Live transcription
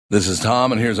This is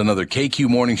Tom, and here's another KQ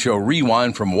Morning Show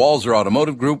rewind from Walser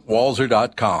Automotive Group,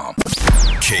 walser.com.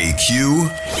 KQ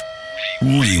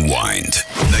Rewind,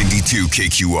 92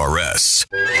 KQRS.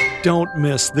 Don't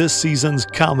miss this season's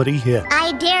comedy hit.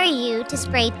 I dare you to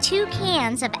spray 2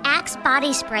 cans of Axe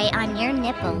body spray on your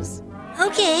nipples.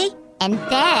 Okay. And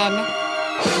then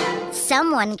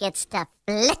someone gets to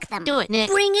flick them. Do it, Nick.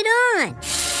 Bring it on.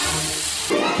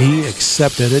 He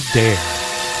accepted a dare.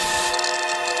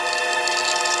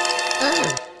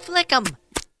 Flick 'em.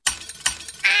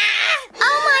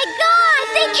 Oh my God,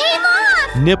 they came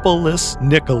off! Nippleless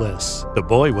Nicholas, the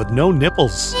boy with no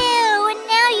nipples. Ew, and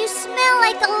now you smell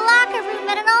like the locker room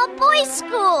at an all-boys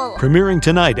school. Premiering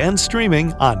tonight and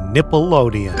streaming on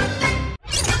Nickelodeon.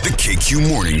 The KQ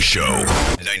Morning Show,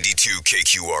 92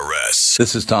 KQRS.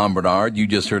 This is Tom Bernard. You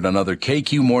just heard another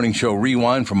KQ Morning Show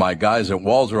rewind from my guys at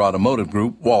Walser Automotive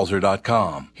Group,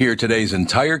 walser.com. Hear today's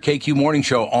entire KQ Morning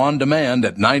Show on demand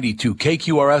at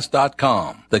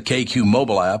 92KQRS.com, the KQ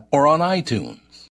mobile app, or on iTunes.